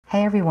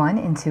Hey everyone,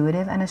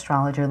 intuitive and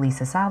astrologer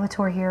Lisa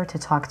Salvatore here to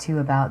talk to you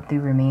about the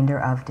remainder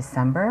of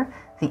December,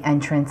 the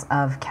entrance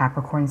of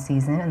Capricorn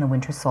season and the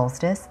Winter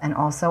Solstice, and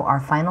also our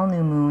final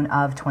new moon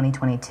of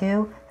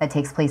 2022 that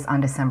takes place on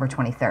December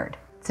 23rd.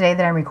 Today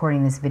that I'm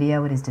recording this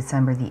video, it is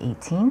December the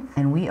 18th,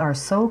 and we are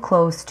so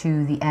close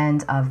to the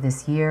end of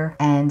this year,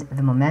 and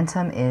the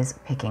momentum is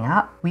picking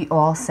up. We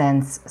all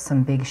sense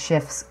some big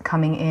shifts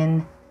coming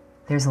in.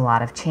 There's a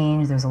lot of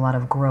change, there's a lot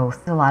of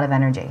growth, a lot of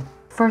energy.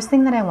 First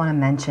thing that I want to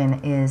mention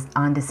is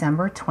on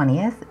December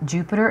 20th,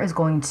 Jupiter is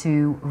going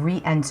to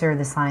re-enter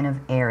the sign of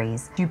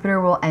Aries. Jupiter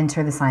will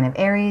enter the sign of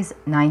Aries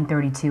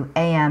 9:32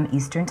 a.m.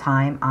 Eastern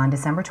Time on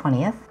December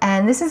 20th.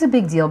 And this is a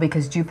big deal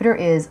because Jupiter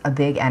is a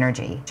big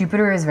energy.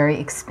 Jupiter is very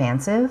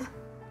expansive.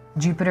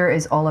 Jupiter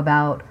is all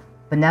about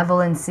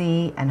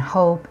benevolency and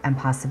hope and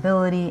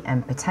possibility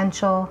and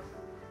potential.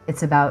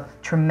 It's about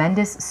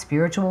tremendous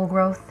spiritual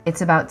growth.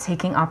 It's about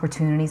taking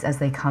opportunities as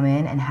they come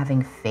in and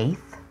having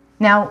faith.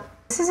 Now,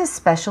 this is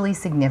especially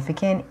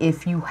significant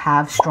if you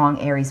have strong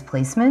Aries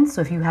placements.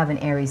 So if you have an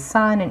Aries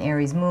sun, an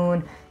Aries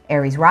moon,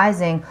 Aries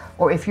rising,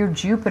 or if your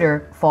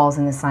Jupiter falls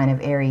in the sign of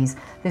Aries,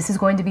 this is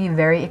going to be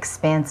very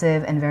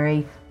expansive and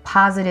very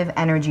positive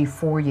energy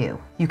for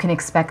you. You can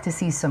expect to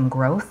see some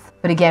growth,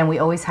 but again, we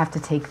always have to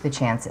take the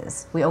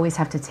chances. We always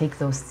have to take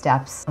those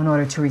steps in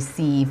order to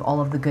receive all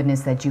of the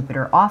goodness that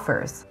Jupiter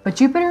offers. But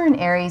Jupiter in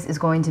Aries is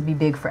going to be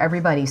big for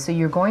everybody. So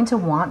you're going to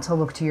want to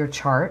look to your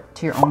chart,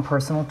 to your own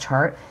personal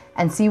chart,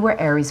 and see where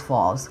Aries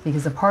falls,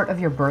 because the part of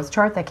your birth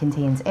chart that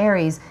contains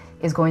Aries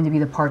is going to be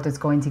the part that's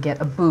going to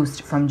get a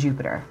boost from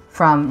Jupiter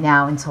from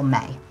now until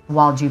May,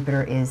 while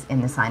Jupiter is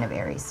in the sign of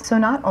Aries. So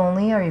not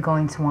only are you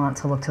going to want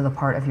to look to the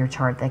part of your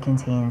chart that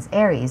contains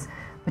Aries,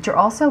 but you're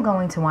also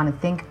going to want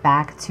to think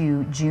back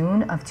to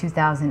June of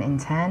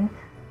 2010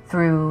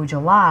 through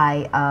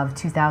July of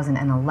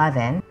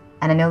 2011.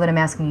 And I know that I'm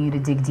asking you to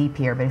dig deep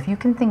here, but if you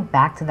can think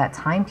back to that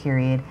time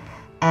period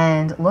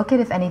and look at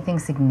if anything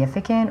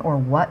significant or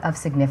what of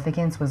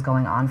significance was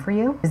going on for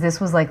you, because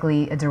this was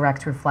likely a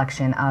direct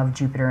reflection of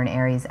Jupiter in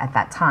Aries at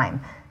that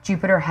time.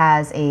 Jupiter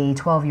has a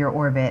 12-year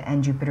orbit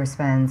and Jupiter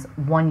spends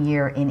 1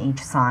 year in each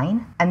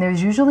sign. And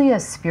there's usually a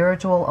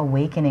spiritual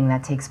awakening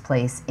that takes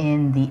place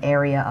in the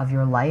area of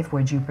your life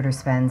where Jupiter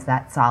spends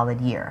that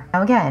solid year.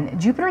 Now again,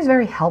 Jupiter is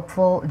very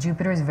helpful.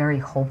 Jupiter is very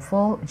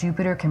hopeful.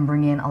 Jupiter can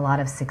bring in a lot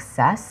of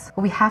success,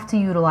 but we have to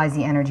utilize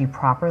the energy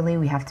properly.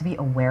 We have to be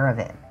aware of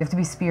it. We have to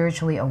be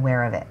spiritually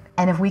aware of it.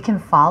 And if we can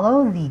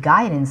follow the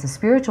guidance, the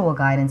spiritual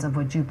guidance of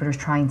what Jupiter's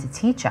trying to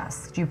teach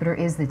us, Jupiter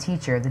is the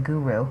teacher, the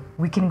guru,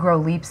 we can grow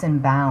leaps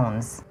and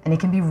bounds, and it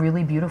can be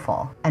really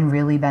beautiful and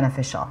really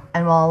beneficial.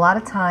 And while a lot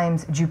of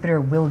times Jupiter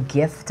will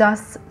gift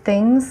us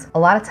things, a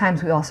lot of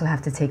times we also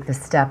have to take the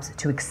steps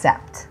to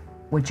accept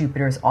what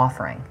Jupiter is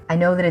offering. I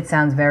know that it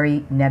sounds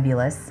very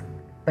nebulous,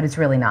 but it's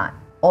really not.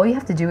 All you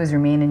have to do is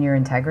remain in your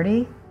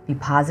integrity, be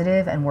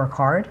positive, and work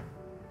hard.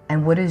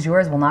 And what is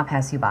yours will not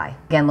pass you by.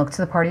 Again, look to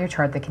the part of your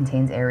chart that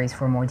contains Aries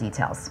for more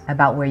details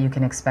about where you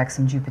can expect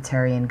some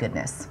Jupiterian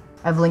goodness.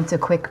 I've linked a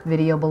quick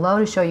video below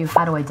to show you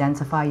how to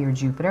identify your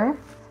Jupiter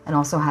and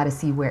also how to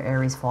see where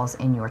Aries falls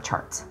in your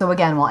chart. So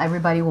again, while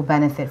everybody will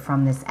benefit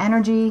from this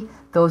energy,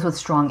 those with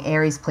strong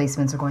Aries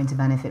placements are going to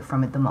benefit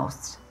from it the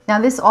most.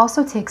 Now this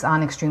also takes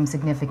on extreme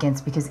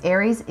significance because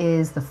Aries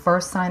is the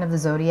first sign of the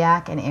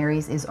zodiac and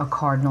Aries is a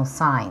cardinal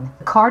sign.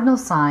 The cardinal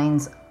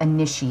signs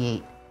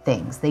initiate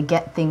things. They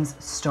get things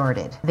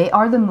started. They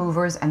are the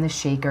movers and the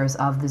shakers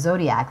of the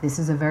zodiac. This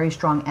is a very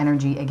strong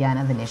energy, again,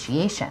 of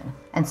initiation.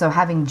 And so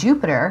having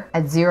Jupiter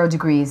at 0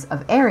 degrees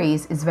of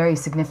Aries is very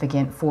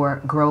significant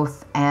for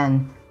growth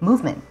and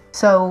movement.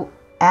 So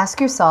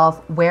ask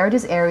yourself, where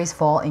does Aries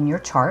fall in your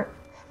chart?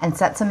 And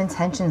set some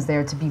intentions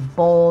there to be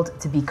bold,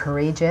 to be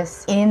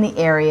courageous in the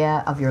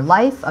area of your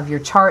life, of your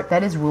chart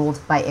that is ruled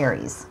by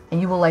Aries.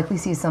 And you will likely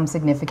see some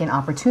significant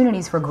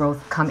opportunities for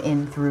growth come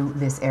in through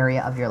this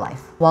area of your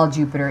life while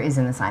Jupiter is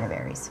in the sign of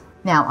Aries.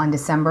 Now on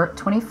December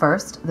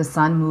 21st, the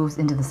sun moves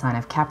into the sign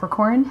of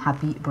Capricorn.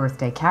 Happy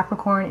birthday,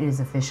 Capricorn. It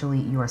is officially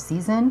your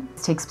season.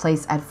 This takes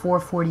place at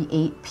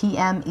 4:48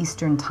 p.m.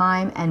 Eastern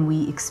Time, and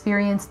we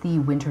experience the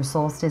Winter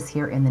Solstice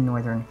here in the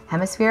Northern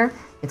Hemisphere.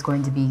 It's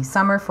going to be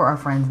summer for our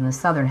friends in the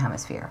Southern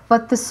Hemisphere.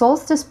 But the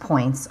solstice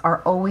points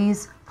are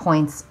always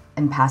points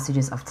and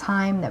passages of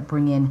time that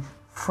bring in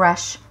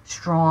fresh,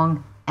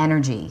 strong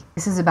energy.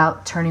 This is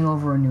about turning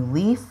over a new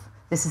leaf.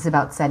 This is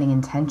about setting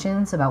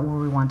intentions about where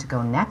we want to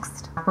go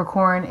next.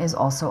 Capricorn is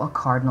also a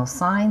cardinal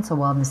sign. So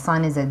while the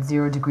sun is at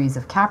 0 degrees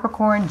of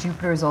Capricorn,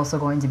 Jupiter is also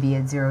going to be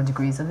at 0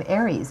 degrees of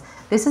Aries.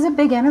 This is a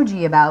big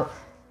energy about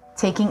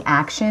taking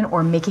action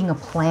or making a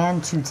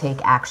plan to take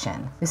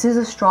action. This is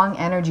a strong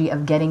energy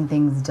of getting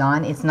things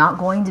done. It's not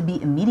going to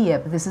be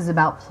immediate, but this is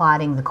about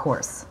plotting the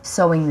course,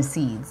 sowing the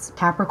seeds.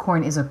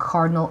 Capricorn is a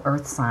cardinal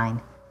earth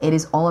sign. It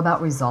is all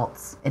about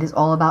results. It is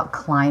all about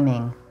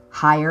climbing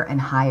higher and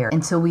higher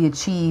until we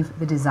achieve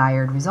the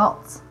desired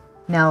results.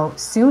 Now,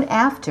 soon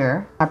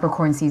after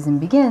Capricorn season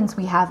begins,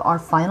 we have our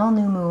final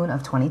new moon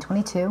of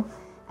 2022,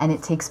 and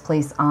it takes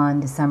place on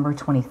December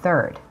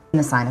 23rd. in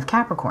the sign of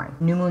Capricorn.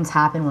 New moons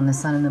happen when the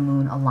sun and the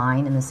moon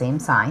align in the same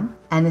sign.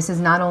 And this is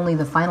not only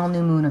the final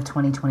new moon of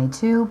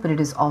 2022, but it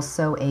is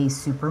also a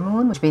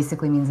supermoon, which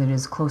basically means it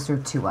is closer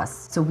to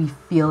us. So we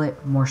feel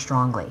it more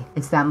strongly.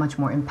 It's that much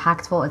more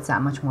impactful. It's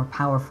that much more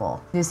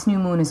powerful. This new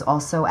moon is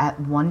also at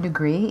 1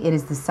 degree. It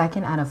is the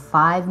second out of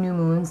 5 new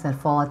moons that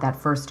fall at that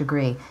first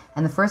degree.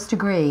 And the first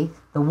degree,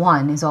 the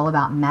 1, is all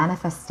about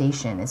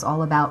manifestation. It's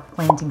all about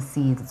planting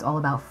seeds. It's all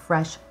about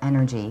fresh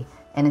energy.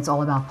 And it's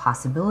all about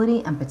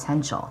possibility and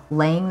potential,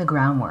 laying the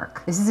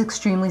groundwork. This is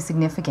extremely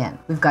significant.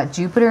 We've got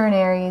Jupiter in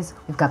Aries,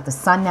 we've got the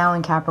sun now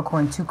in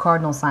Capricorn, 2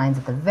 cardinal signs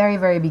at the very,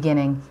 very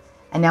beginning,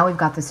 and now we've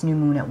got this new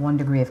moon at 1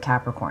 degree of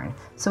Capricorn.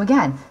 So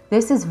again,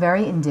 this is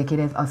very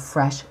indicative of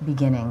fresh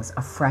beginnings,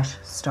 a fresh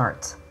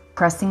start.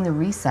 Pressing the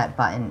reset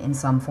button in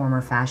some form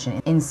or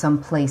fashion, in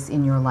some place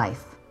in your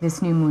life.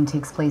 This new moon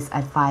takes place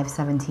at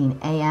 5:17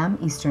 a.m.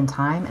 Eastern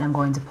Time, and I'm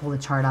going to pull the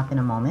chart up in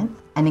a moment.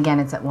 And again,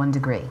 it's at 1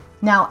 degree.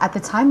 Now, at the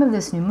time of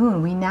this new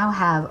moon, we now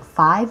have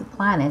 5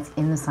 planets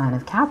in the sign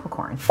of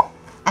Capricorn.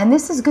 And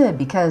this is good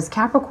because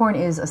Capricorn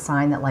is a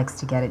sign that likes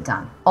to get it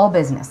done. All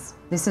business.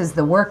 This is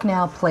the work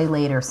now, play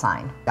later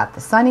sign. We've got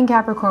the sun in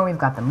Capricorn, we've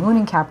got the moon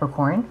in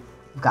Capricorn,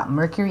 we've got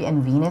Mercury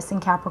and Venus in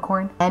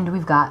Capricorn, and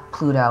we've got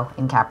Pluto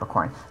in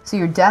Capricorn. So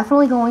you're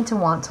definitely going to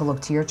want to look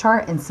to your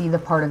chart and see the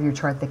part of your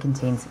chart that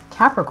contains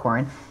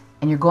Capricorn.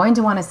 And you're going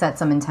to want to set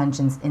some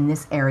intentions in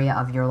this area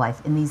of your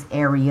life, in these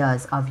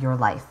areas of your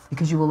life,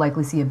 because you will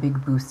likely see a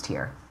big boost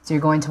here. So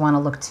you're going to want to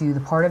look to the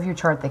part of your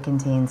chart that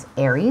contains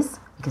Aries,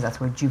 because that's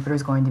where Jupiter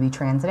is going to be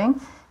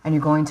transiting. And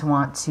you're going to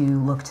want to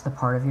look to the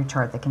part of your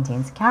chart that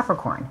contains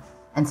Capricorn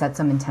and set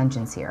some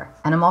intentions here.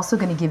 And I'm also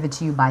going to give it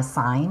to you by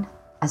sign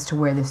as to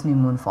where this new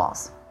moon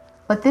falls.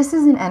 But this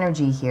is an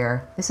energy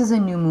here. This is a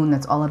new moon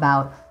that's all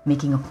about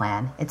making a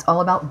plan. It's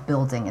all about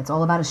building. It's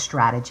all about a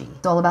strategy.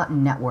 It's all about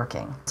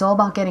networking. It's all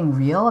about getting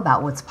real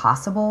about what's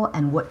possible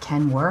and what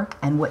can work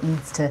and what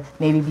needs to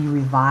maybe be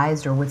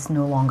revised or what's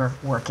no longer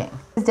working.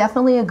 It's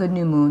definitely a good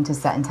new moon to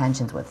set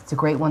intentions with. It's a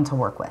great one to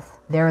work with.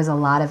 There is a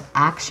lot of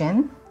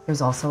action.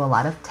 There's also a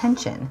lot of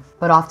tension,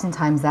 but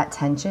oftentimes that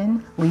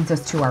tension leads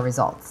us to our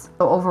results.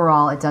 So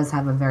overall, it does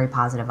have a very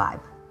positive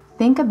vibe.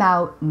 Think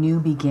about new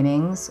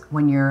beginnings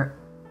when you're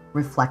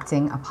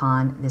reflecting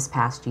upon this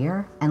past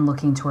year and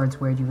looking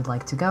towards where you would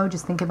like to go.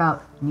 Just think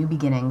about new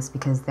beginnings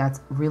because that's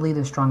really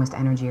the strongest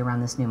energy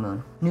around this new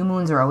moon. New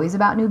moons are always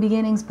about new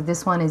beginnings, but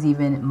this one is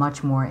even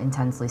much more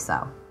intensely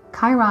so.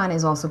 Chiron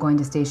is also going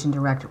to station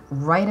direct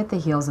right at the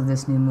heels of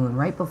this new moon.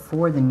 Right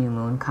before the new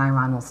moon,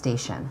 Chiron will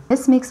station.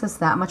 This makes us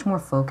that much more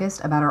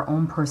focused about our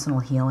own personal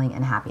healing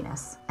and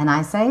happiness. And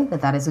I say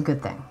that that is a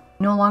good thing.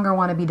 We no longer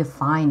want to be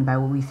defined by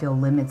what we feel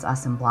limits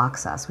us and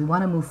blocks us. We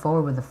want to move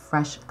forward with a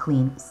fresh,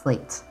 clean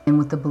slate and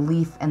with the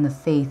belief and the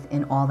faith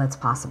in all that's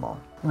possible.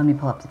 Let me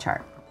pull up the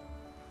chart.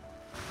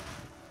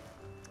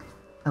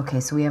 Okay,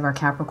 so we have our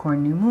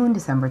Capricorn new moon,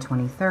 December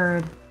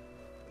 23rd,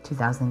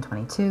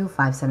 2022,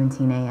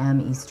 5:17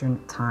 a.m.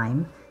 Eastern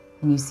Time.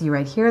 And you see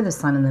right here, the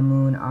sun and the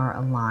moon are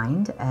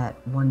aligned at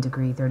 1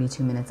 degree,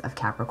 32 minutes of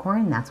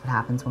Capricorn. That's what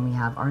happens when we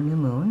have our new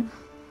moon.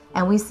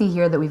 And we see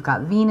here that we've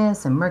got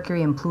Venus and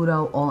Mercury and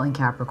Pluto all in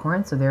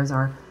Capricorn. So there's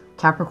our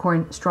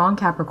Capricorn, strong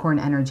Capricorn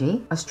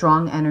energy, a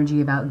strong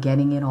energy about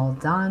getting it all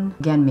done.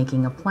 Again,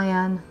 making a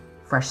plan,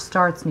 fresh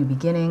starts, new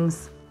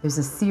beginnings. There's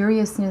a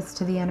seriousness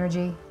to the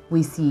energy.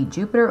 We see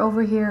Jupiter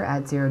over here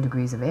at 0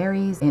 degrees of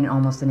Aries in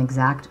almost an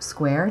exact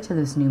square to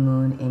this new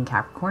moon in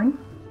Capricorn.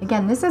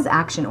 Again, this is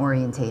action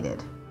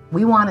orientated.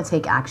 We want to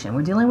take action.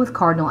 We're dealing with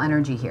cardinal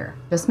energy here.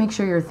 Just make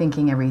sure you're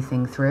thinking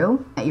everything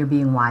through, that you're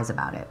being wise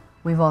about it.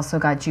 We've also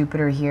got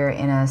Jupiter here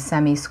in a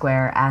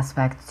semi-square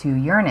aspect to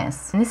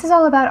Uranus. And this is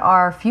all about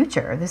our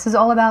future. This is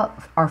all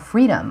about our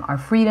freedom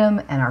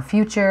and our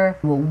future,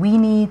 what we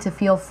need to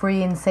feel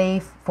free and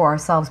safe for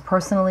ourselves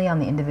personally on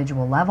the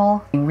individual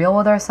level, being real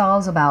with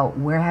ourselves about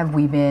where have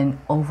we been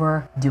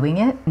overdoing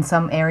it in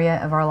some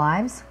area of our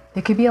lives.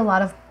 There could be a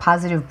lot of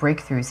positive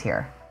breakthroughs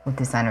here with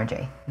this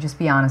energy. Just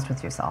be honest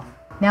with yourself.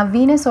 Now,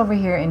 Venus over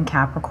here in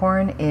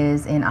Capricorn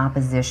is in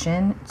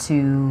opposition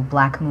to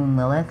Black Moon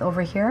Lilith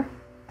over here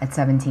at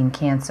 17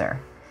 Cancer.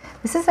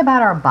 This is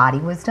about our body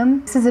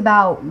wisdom. This is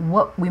about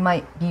what we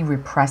might be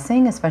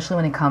repressing, especially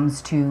when it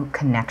comes to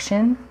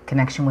connection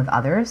with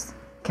others,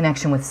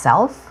 connection with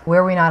self,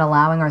 where we're not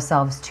allowing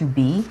ourselves to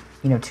be,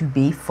 to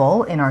be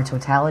full in our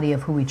totality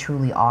of who we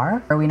truly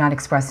are. Are we not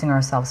expressing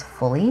ourselves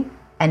fully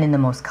and in the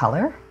most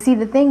color? See,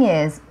 the thing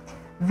is,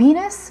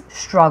 Venus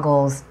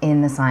struggles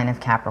in the sign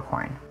of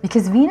Capricorn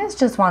because Venus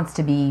just wants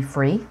to be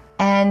free.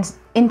 And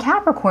in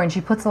Capricorn,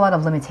 she puts a lot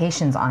of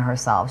limitations on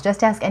herself.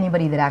 Just ask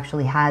anybody that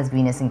actually has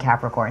Venus in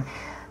Capricorn.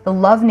 The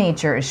love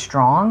nature is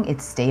strong,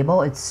 it's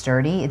stable, it's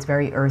sturdy, it's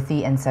very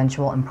earthy and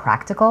sensual and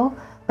practical,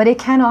 but it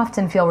can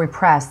often feel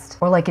repressed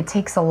or like it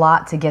takes a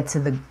lot to get to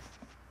the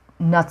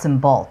nuts and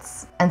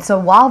bolts. And so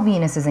while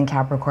Venus is in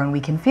Capricorn,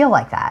 we can feel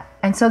like that.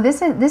 And so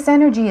this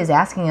energy is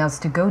asking us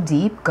to go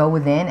deep, go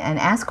within, and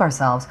ask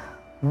ourselves,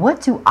 what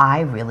do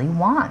I really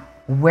want?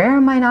 Where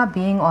am I not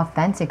being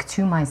authentic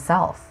to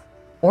myself?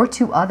 or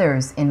to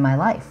others in my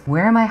life?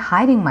 Where am I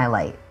hiding my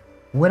light?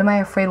 What am I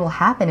afraid will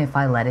happen if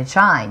I let it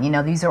shine? You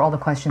know, these are all the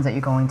questions that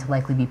you're going to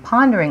likely be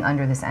pondering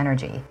under this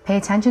energy. Pay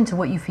attention to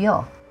what you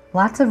feel.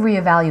 Lots of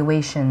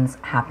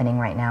reevaluations happening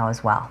right now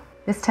as well.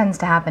 This tends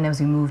to happen as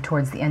we move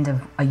towards the end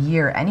of a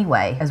year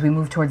anyway, as we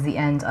move towards the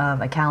end of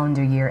a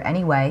calendar year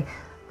anyway,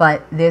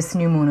 but this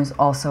new moon is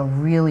also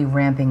really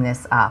ramping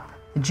this up.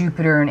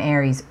 Jupiter and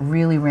Aries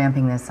really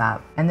ramping this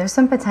up. And there's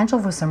some potential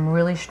for some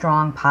really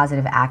strong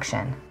positive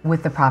action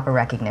with the proper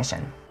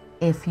recognition.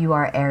 If you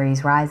are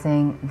Aries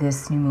rising,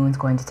 this new moon is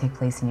going to take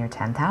place in your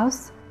 10th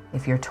house.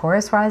 If you're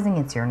Taurus rising,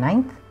 it's your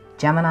 9th.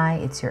 Gemini,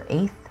 it's your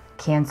 8th.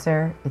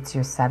 Cancer, it's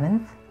your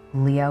 7th.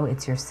 Leo,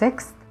 it's your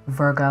 6th.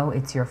 Virgo,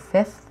 it's your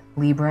 5th.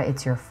 Libra,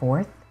 it's your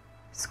 4th.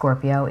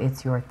 Scorpio,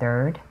 it's your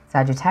 3rd.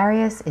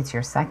 Sagittarius, it's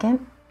your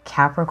 2nd.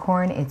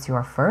 Capricorn, it's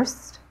your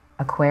 1st.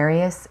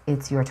 Aquarius,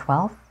 it's your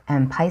 12th.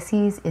 And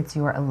Pisces, it's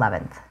your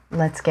 11th.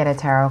 Let's get a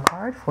tarot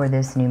card for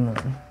this new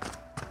moon.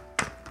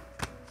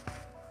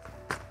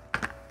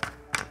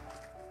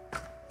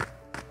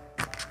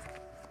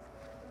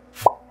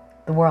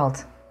 The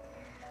World.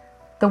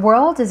 The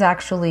World is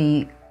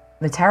actually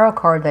the tarot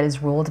card that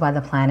is ruled by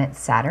the planet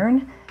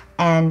Saturn,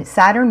 and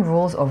Saturn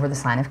rules over the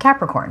sign of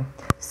Capricorn.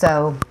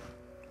 So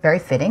very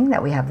fitting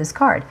that we have this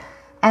card.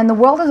 And the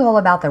World is all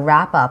about the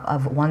wrap up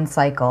of one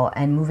cycle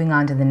and moving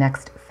on to the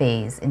next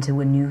phase into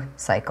a new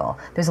cycle.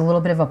 There's a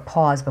little bit of a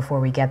pause before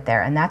we get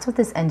there, and that's what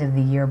this end of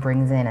the year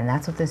brings in, and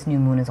that's what this new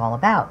moon is all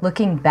about.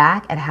 Looking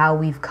back at how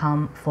we've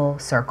come full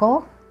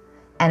circle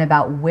and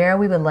about where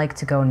we would like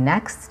to go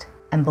next,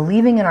 and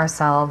believing in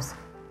ourselves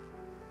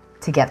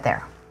to get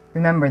there.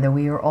 Remember that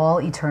we are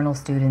all eternal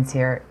students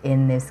here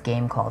in this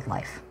game called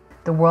life.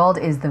 The World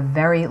is the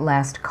very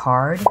last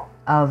card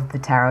of the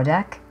tarot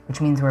deck, which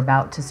means we're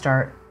about to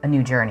start a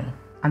new journey.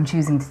 I'm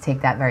choosing to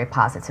take that very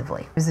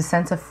positively. There's a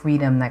sense of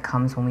freedom that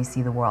comes when we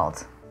see the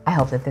world. I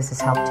hope that this has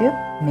helped you.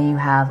 May you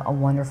have a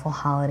wonderful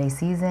holiday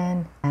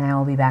season, and I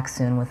will be back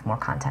soon with more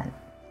content.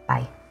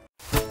 Bye.